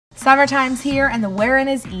Summertime's here and the wearing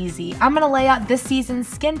is easy. I'm gonna lay out this season's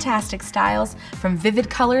skin-tastic styles, from vivid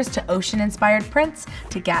colors to ocean-inspired prints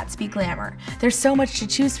to Gatsby glamour. There's so much to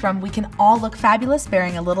choose from, we can all look fabulous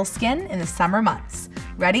bearing a little skin in the summer months.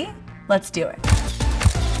 Ready? Let's do it.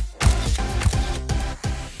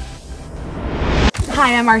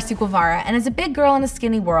 Hi, I'm Marcy Guevara, and as a big girl in a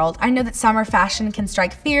skinny world, I know that summer fashion can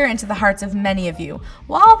strike fear into the hearts of many of you,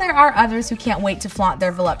 while there are others who can't wait to flaunt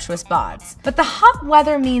their voluptuous bods. But the hot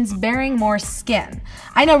weather means bearing more skin.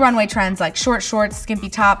 I know runway trends like short shorts, skimpy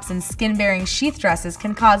tops, and skin-bearing sheath dresses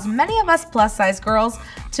can cause many of us plus-size girls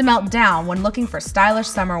to melt down when looking for stylish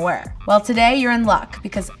summer wear. Well, today you're in luck,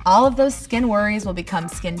 because all of those skin worries will become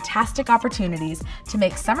skin-tastic opportunities to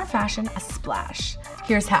make summer fashion a splash.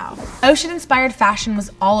 Here's how. Ocean-inspired fashion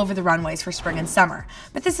was all over the runways for spring and summer,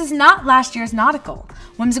 but this is not last year's nautical.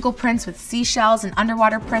 Whimsical prints with seashells and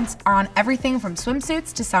underwater prints are on everything from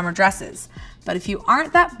swimsuits to summer dresses. But if you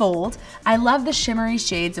aren't that bold, I love the shimmery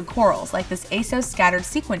shades of corals, like this ASOS scattered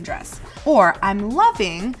sequin dress. Or I'm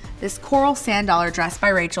loving this coral sand dollar dress by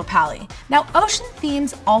Rachel Pally. Now, ocean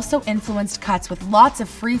themes also influenced cuts with lots of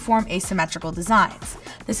freeform asymmetrical designs.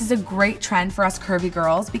 This is a great trend for us curvy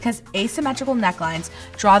girls because asymmetrical necklines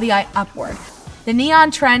draw the eye upward. The neon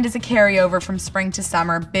trend is a carryover from spring to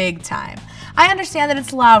summer big time. I understand that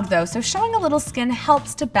it's loud though, so showing a little skin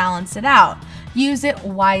helps to balance it out. Use it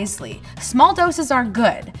wisely. Small doses are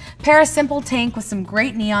good. Pair a simple tank with some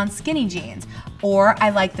great neon skinny jeans. Or I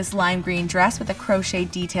like this lime green dress with a crochet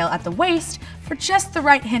detail at the waist for just the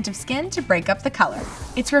right hint of skin to break up the color.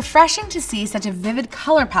 It's refreshing to see such a vivid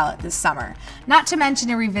color palette this summer, not to mention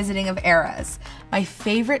a revisiting of eras. My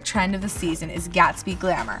favorite trend of the season is Gatsby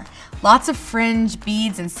glamour. Lots of fringe,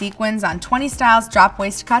 beads, and sequins on 20 styles, drop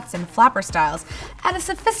waist cuts, and flapper styles add a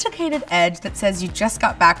sophisticated edge that says you just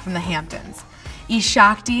got back from the Hamptons.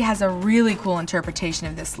 Shakti has a really cool interpretation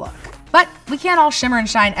of this look. But we can't all shimmer and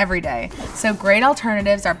shine every day, so great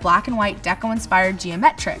alternatives are black and white deco-inspired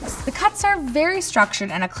geometrics. The cuts are very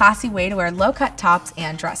structured and a classy way to wear low-cut tops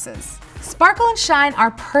and dresses. Sparkle and shine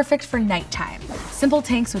are perfect for nighttime. Simple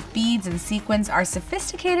tanks with beads and sequins are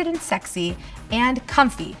sophisticated and sexy and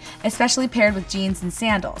comfy, especially paired with jeans and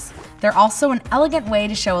sandals. They're also an elegant way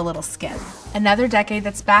to show a little skin. Another decade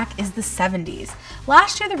that's back is the 70s.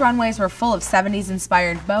 Last year the runways were full of 70s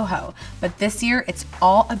inspired boho, but this year it's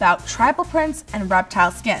all about tribal prints and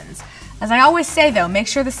reptile skins. As I always say though, make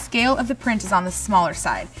sure the scale of the print is on the smaller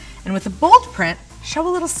side. And with a bold print, show a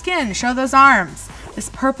little skin, show those arms. This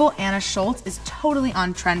purple Anna Schultz is totally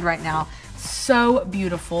on trend right now. So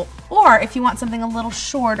beautiful. Or if you want something a little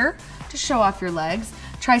shorter to show off your legs,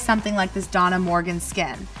 try something like this Donna Morgan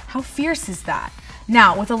skin. How fierce is that?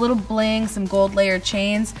 Now, with a little bling, some gold layered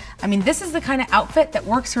chains, I mean, this is the kind of outfit that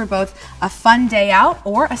works for both a fun day out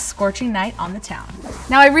or a scorching night on the town.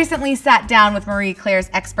 Now, I recently sat down with Marie Claire's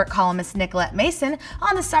expert columnist Nicolette Mason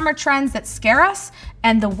on the summer trends that scare us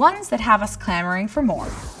and the ones that have us clamoring for more.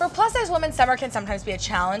 For plus-size women, summer can sometimes be a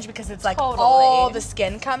challenge because it's like all the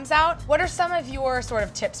skin comes out. What are some of your sort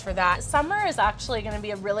of tips for that? Summer is actually going to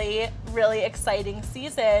be a really exciting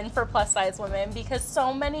season for plus-size women because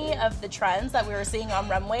so many of the trends that we were seeing on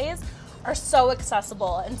runways are so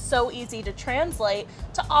accessible and so easy to translate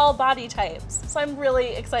to all body types. So I'm really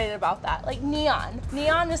excited about that. Like neon.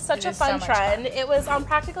 Neon is such a fun trend. It was on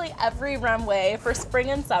practically every runway for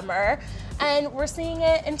spring and summer, and we're seeing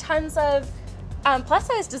it in tons of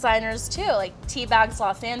plus-size designers too, like Teabags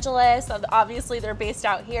Los Angeles. Obviously they're based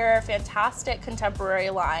out here, fantastic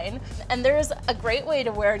contemporary line. And there's a great way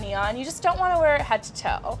to wear neon. You just don't want to wear it head to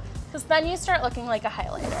toe, because then you start looking like a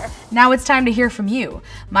highlighter. Now it's time to hear from you.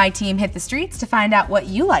 My team hit the streets to find out what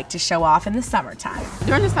you like to show off in the summertime.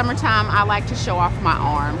 During the summertime, I like to show off my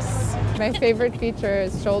arms. My favorite feature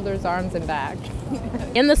is shoulders, arms, and back.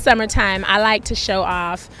 In the summertime, I like to show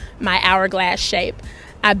off my hourglass shape.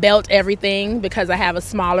 I belt everything because I have a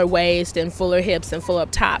smaller waist and fuller hips and full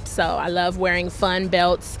up tops, so I love wearing fun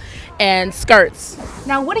belts and skirts.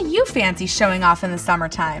 Now, what do you fancy showing off in the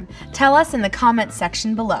summertime? Tell us in the comments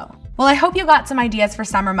section below. Well, I hope you got some ideas for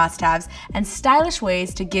summer must-haves and stylish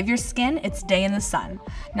ways to give your skin its day in the sun.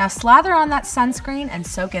 Now slather on that sunscreen and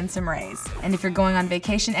soak in some rays. And if you're going on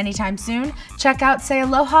vacation anytime soon, check out Say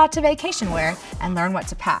Aloha to Vacation Wear and learn what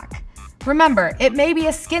to pack. Remember, it may be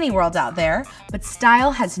a skinny world out there, but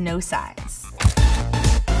style has no size.